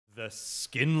The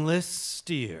Skinless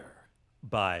Steer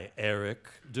by Eric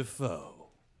Dufault.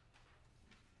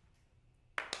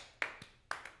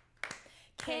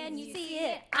 Can you see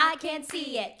it? I can't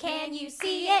see it. Can you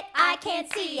see it? I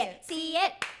can't see it. See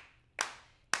it?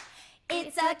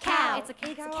 It's a cow. It's a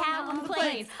cow on the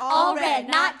plains. All red,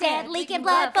 not dead, leaking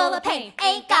blood, full of pain.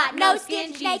 Ain't got no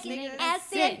skin, naked as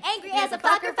sin. Angry as a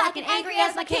fucker, fucking angry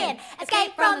as my kin.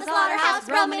 Escaped from the slaughterhouse,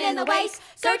 roaming in the waste.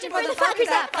 Searching for the fuckers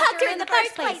that fucked her in the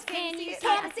first place. Can you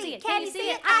see it? Can you see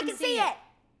it? I can see it.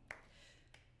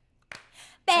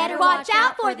 Better watch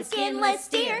out for the skinless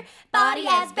steer, body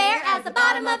as bare as the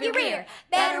bottom of your rear.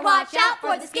 Better watch out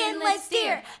for the skinless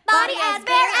steer, body as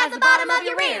bare as the bottom of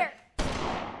your rear.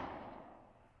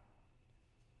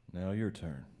 Now your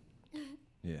turn.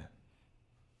 Yeah.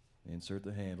 Insert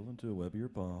the handle into the web of your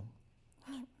palm.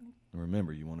 And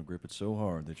remember, you want to grip it so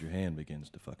hard that your hand begins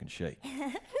to fucking shake.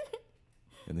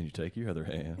 And then you take your other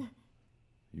hand,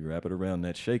 you wrap it around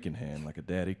that shaking hand like a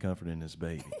daddy comforting his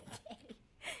baby.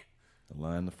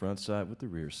 Align the front side with the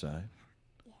rear side.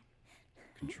 Yeah.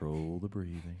 Control the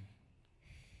breathing.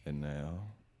 And now,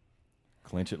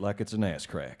 clench it like it's an ass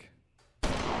crack.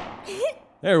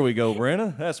 There we go,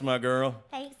 Brenna. That's my girl.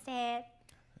 Thanks, Dad.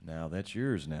 Now that's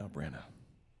yours now, Brenna.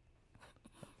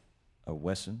 A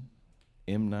Wesson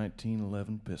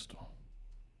M1911 pistol.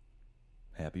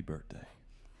 Happy birthday.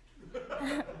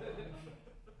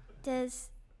 Does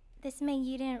this mean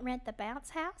you didn't rent the bounce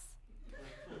house?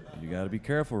 You gotta be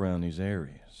careful around these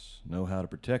areas. Know how to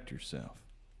protect yourself.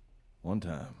 One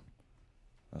time,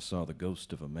 I saw the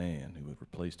ghost of a man who had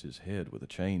replaced his head with a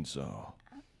chainsaw.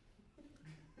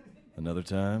 Another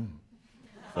time,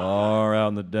 far out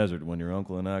in the desert when your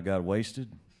uncle and I got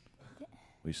wasted,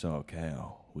 we saw a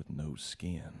cow with no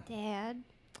skin. Dad?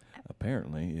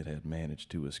 Apparently, it had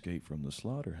managed to escape from the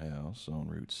slaughterhouse on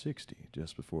Route 60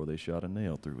 just before they shot a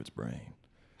nail through its brain.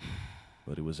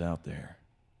 But it was out there,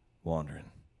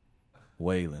 wandering,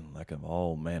 wailing like of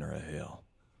all manner of hell,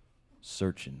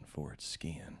 searching for its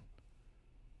skin.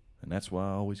 And that's why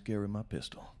I always carry my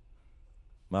pistol.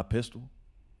 My pistol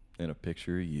and a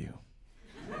picture of you.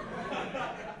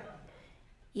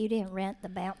 You didn't rent the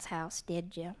bounce house,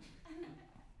 did you?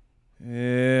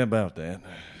 Yeah, about that.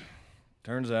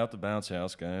 Turns out the bounce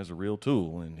house guy is a real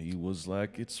tool, and he was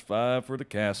like, it's 5 for the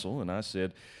castle, and I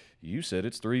said, you said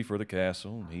it's 3 for the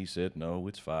castle, and he said, no,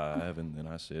 it's 5, and then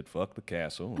I said, fuck the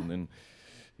castle, and then,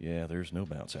 yeah, there's no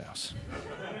bounce house.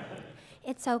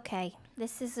 It's okay.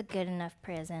 This is a good enough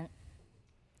present.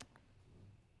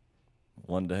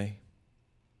 One day,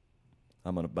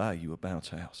 I'm gonna buy you a bounce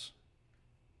house.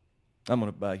 I'm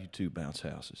gonna buy you 2 bounce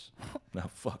houses.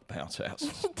 Now fuck bounce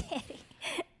houses. Daddy.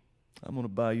 I'm gonna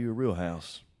buy you a real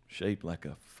house shaped like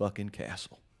a fucking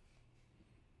castle.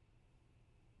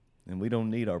 And we don't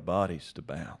need our bodies to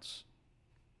bounce,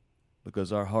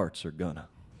 because our hearts are gonna.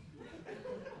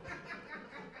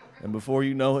 And before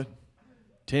you know it,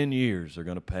 10 years are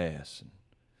gonna pass, and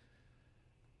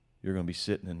you're gonna be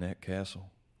sitting in that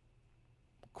castle,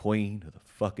 queen of the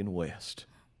fucking West.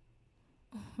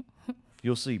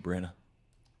 You'll see, Brenna.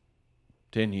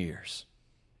 10 years.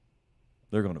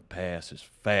 They're gonna pass as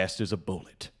fast as a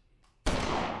bullet.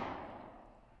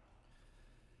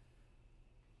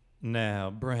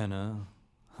 Now, Brenna,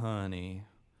 honey,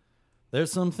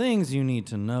 there's some things you need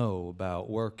to know about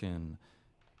working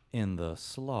in the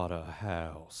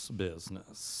slaughterhouse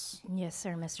business. Yes,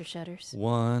 sir, Mr. Shutters.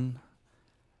 1,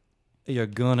 you're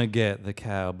gonna get the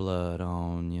cow blood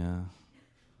on ya.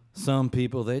 Some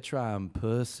people, they try and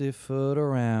pussyfoot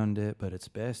around it, but it's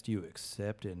best you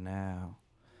accept it now.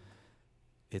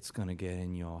 It's gonna get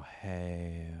in your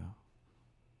hair.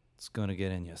 It's gonna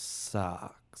get in your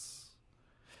socks.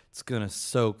 It's gonna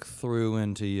soak through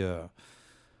into your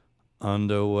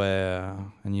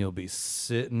underwear, and you'll be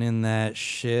sitting in that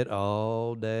shit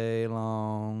all day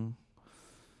long.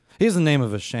 Here's the name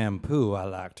of a shampoo I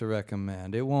like to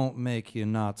recommend. It won't make you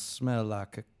not smell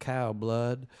like a cow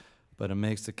blood, but it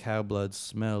makes the cow blood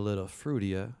smell a little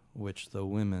fruitier, which the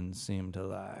women seem to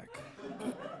like.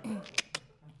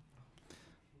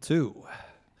 2,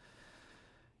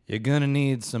 you're gonna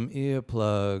need some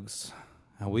earplugs.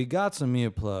 Now, we got some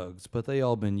earplugs, but they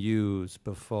all been used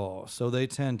before, so they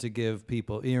tend to give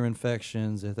people ear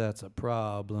infections if that's a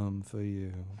problem for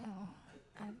you.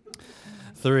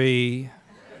 3,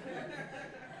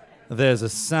 there's a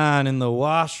sign in the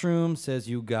washroom says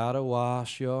you gotta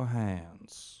wash your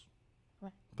hands.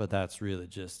 But that's really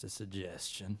just a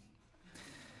suggestion.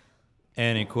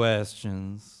 Any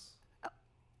questions?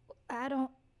 I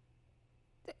don't...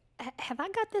 Have I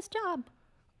got this job?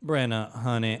 Brenna,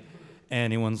 honey,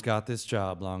 anyone's got this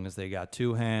job long as they got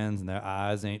 2 hands and their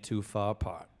eyes ain't too far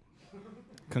apart.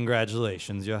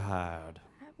 Congratulations, you're hired.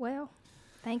 Well,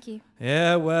 thank you.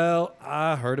 Yeah, well,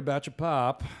 I heard about your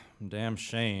pop. Damn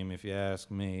shame, if you ask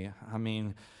me. I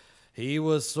mean, he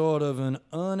was sort of an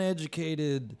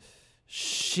uneducated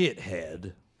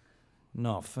shithead.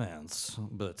 No offense,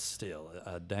 but still,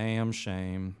 a damn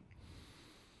shame.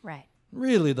 Right.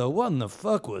 Really, though, what in the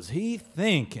fuck was he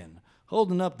thinking?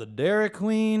 Holding up the Dairy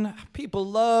Queen? People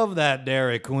love that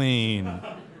Dairy Queen.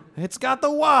 It's got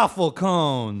the waffle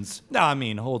cones. I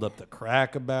mean, hold up the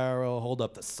Cracker Barrel, hold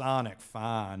up the Sonic,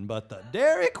 fine, but the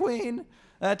Dairy Queen?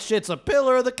 That shit's a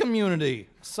pillar of the community.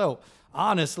 So,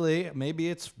 honestly, maybe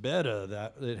it's better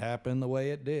that it happened the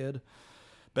way it did.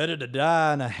 Better to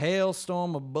die in a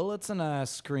hailstorm of bullets and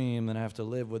ice cream than have to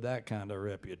live with that kind of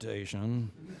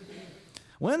reputation.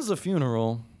 When's the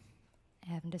funeral?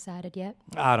 Haven't decided yet.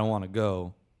 I don't want to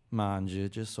go, mind you,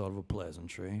 just sort of a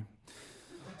pleasantry.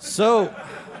 So,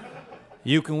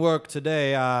 you can work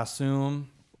today, I assume.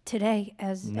 Today,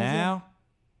 as Now?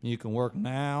 You can work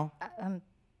now?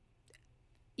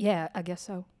 Yeah, I guess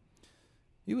so.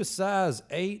 You a size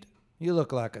 8? You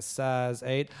look like a size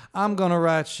 8. I'm gonna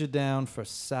write you down for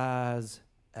size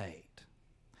 8.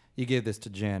 You give this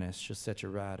to Janice, she'll set you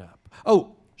right up.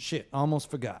 Oh, shit, almost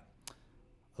forgot.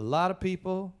 A lot of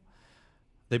people,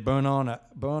 they burn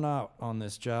out on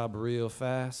this job real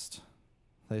fast.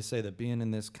 They say that being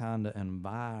in this kind of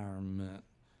environment,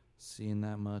 seeing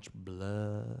that much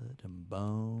blood and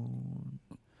bone,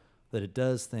 that it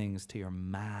does things to your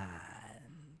mind.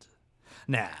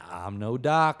 Now, I'm no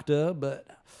doctor, but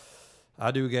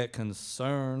I do get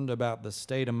concerned about the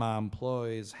state of my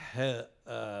employees'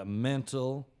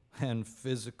 mental and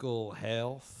physical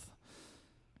health.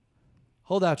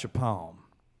 Hold out your palm.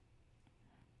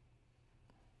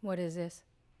 What is this?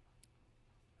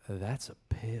 That's a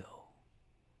pill.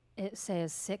 It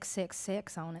says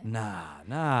 666 on it. Nah,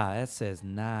 that says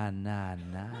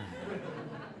 999.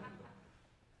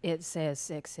 It says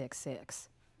 666.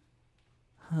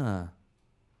 Huh.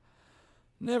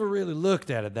 Never really looked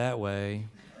at it that way.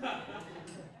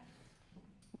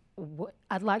 What?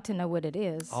 I'd like to know what it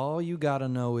is. All you gotta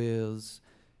know is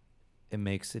it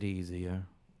makes it easier.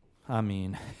 I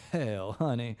mean, hell,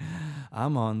 honey,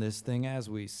 I'm on this thing as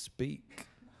we speak.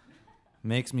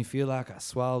 Makes me feel like I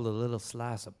swallowed a little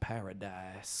slice of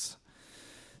paradise.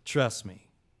 Trust me,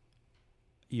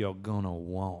 you're gonna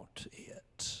want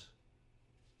it.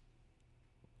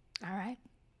 All right.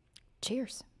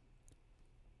 Cheers.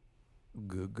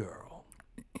 Good girl.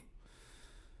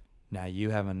 Now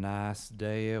you have a nice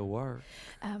day at work.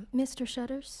 Mr.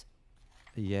 Shutters,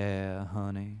 Yeah,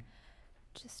 honey.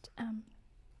 just,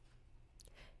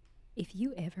 if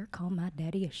you ever call my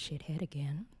daddy a shithead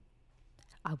again,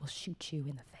 I will shoot you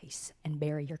in the face and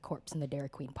bury your corpse in the Dairy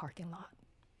Queen parking lot.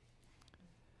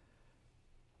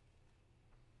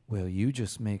 Well, you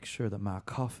just make sure that my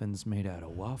coffin's made out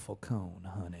of waffle cone,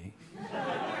 honey.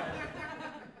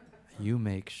 You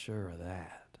make sure of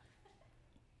that.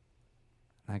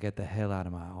 Now get the hell out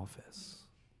of my office.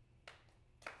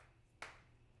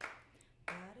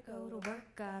 Gotta go to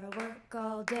work, gotta work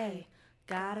all day.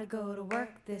 Gotta go to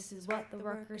work, this is what the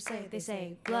workers say. They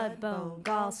say, blood bone,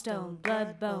 gallstone,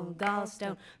 blood bone,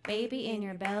 gallstone. Baby in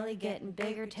your belly getting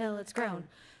bigger till it's grown.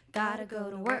 Gotta go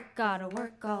to work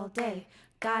all day.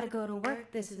 Gotta go to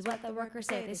work, this is what the workers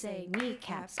say. They say,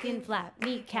 kneecap, skin flap,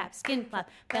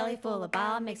 belly full of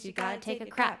bile makes you gotta take a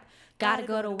crap. Gotta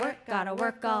go to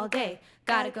work all day.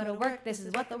 Gotta go to work, this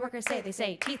is what the workers say. They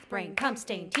say, teeth brain, cum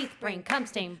stain,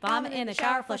 vomit in the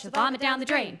shower, flush the vomit down the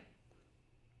drain.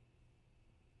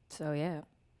 So yeah,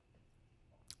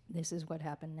 this is what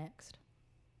happened next.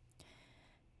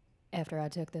 After I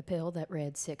took the pill that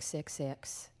read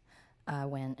 666, I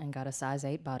went and got a size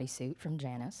 8 bodysuit from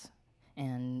Janice.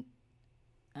 And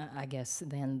I guess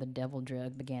then the devil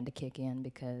drug began to kick in,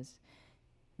 because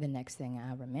the next thing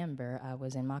I remember, I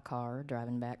was in my car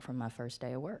driving back from my first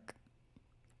day of work.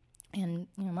 And,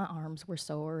 you know, my arms were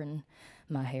sore and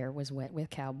my hair was wet with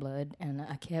cow blood, and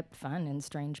I kept finding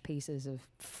strange pieces of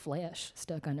flesh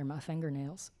stuck under my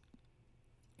fingernails.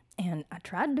 And I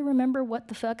tried to remember what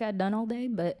the fuck I'd done all day,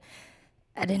 but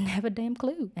I didn't have a damn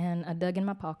clue. And I dug in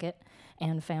my pocket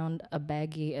and found a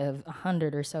baggie of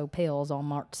 100 or so pills all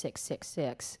marked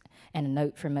 666 and a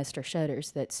note from Mr.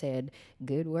 Shutters that said,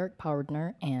 "Good work,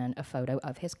 partner," and a photo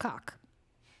of his cock.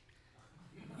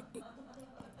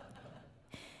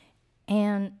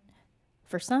 And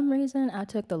for some reason, I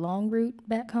took the long route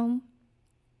back home,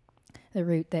 the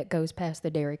route that goes past the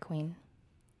Dairy Queen.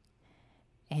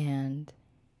 And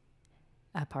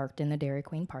I parked in the Dairy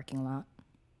Queen parking lot.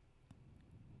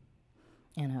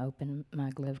 And I opened my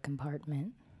glove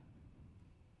compartment.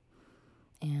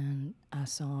 and I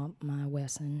saw my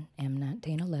Wesson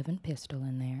M1911 pistol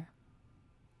in there.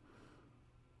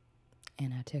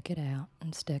 And I took it out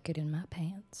and stuck it in my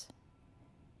pants.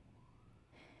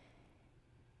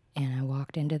 And I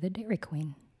walked into the Dairy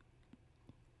Queen.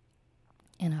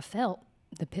 And I felt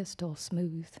the pistol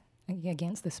smooth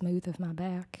against the smooth of my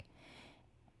back.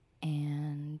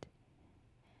 And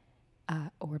I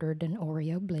ordered an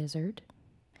Oreo Blizzard,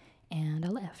 and I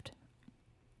left.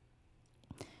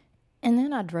 And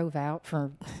then I drove out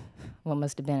for what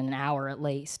must have been an hour at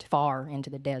least, far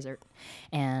into the desert.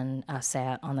 And I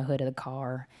sat on the hood of the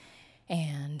car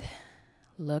and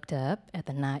looked up at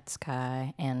the night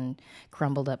sky and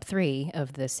crumbled up 3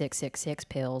 of the 666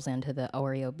 pills into the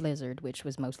Oreo Blizzard, which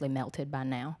was mostly melted by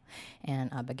now.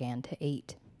 And I began to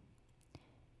eat.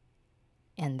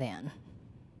 And then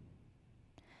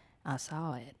I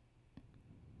saw it.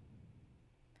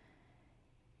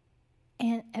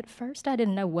 And at first I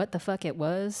didn't know what the fuck it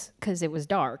was because it was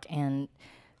dark. And,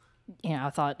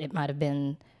 I thought it might have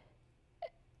been,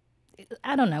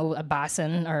 I don't know, a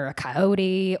bison or a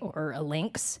coyote or a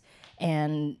lynx.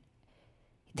 And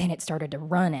then it started to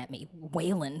run at me,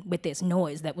 wailing with this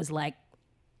noise that was like.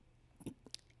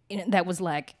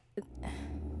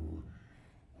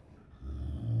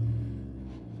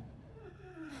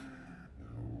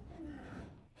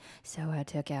 So I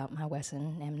took out my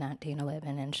Wesson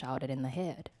M1911 and shot it in the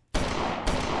head.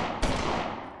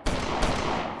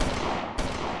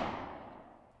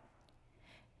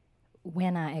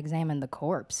 When I examined the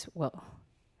corpse, well,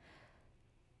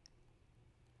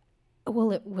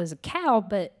 it was a cow,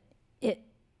 but it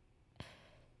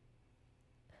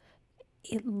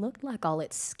looked like all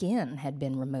its skin had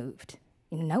been removed.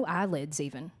 No eyelids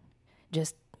even,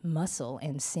 just muscle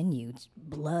and sinew,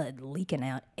 blood leaking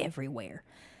out everywhere.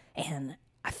 And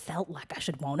I felt like I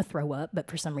should want to throw up, but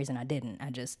for some reason I didn't. I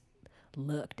just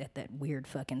looked at that weird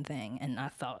fucking thing, and I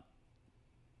thought,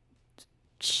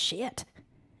 shit,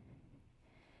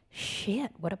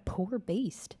 what a poor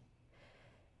beast.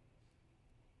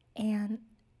 And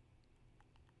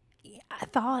I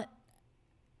thought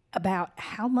about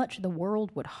how much the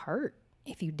world would hurt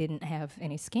if you didn't have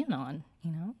any skin on,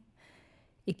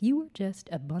 If you were just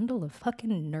a bundle of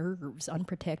fucking nerves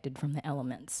unprotected from the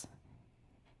elements.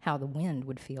 How the wind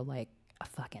would feel like a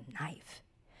fucking knife.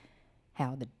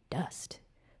 How the dust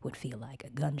would feel like a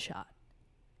gunshot.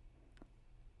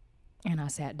 And I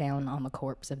sat down on the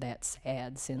corpse of that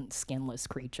sad, skinless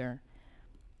creature.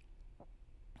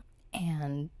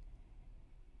 And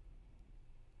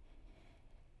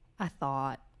I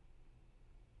thought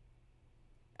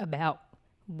about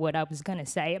what I was going to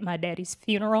say at my daddy's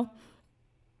funeral.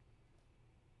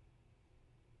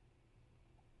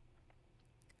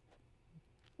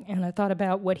 And I thought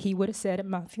about what he would have said at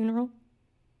my funeral.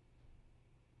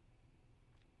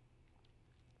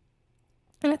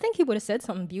 And I think he would have said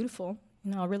something beautiful.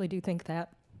 I really do think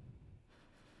that.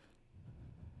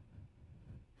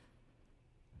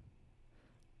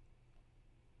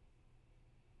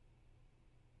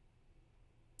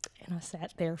 And I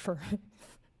sat there for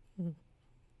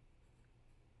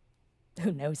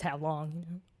who knows how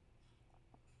long,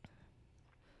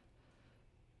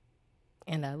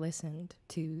 And I listened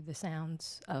to the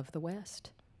sounds of the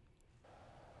West.